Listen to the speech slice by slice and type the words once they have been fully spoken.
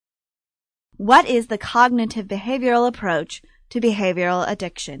What is the cognitive behavioral approach to behavioral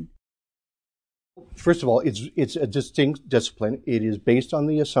addiction? First of all, it's a distinct discipline. It is based on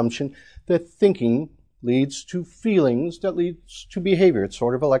the assumption that thinking leads to feelings that leads to behavior. It's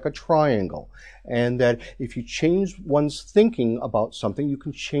sort of like a triangle. And that if you change one's thinking about something, you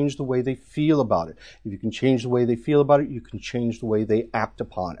can change the way they feel about it. If you can change the way they feel about it, you can change the way they act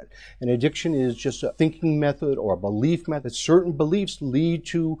upon it. And addiction is just a thinking method or a belief method. Certain beliefs lead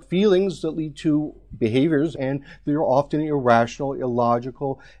to feelings that lead to behaviors, and they're often irrational,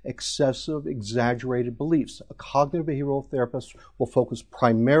 illogical, excessive, exaggerated beliefs. A cognitive behavioral therapist will focus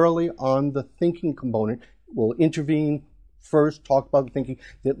primarily on the thinking component, will intervene first, talk about the thinking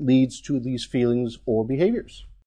that leads to these feelings or behaviors.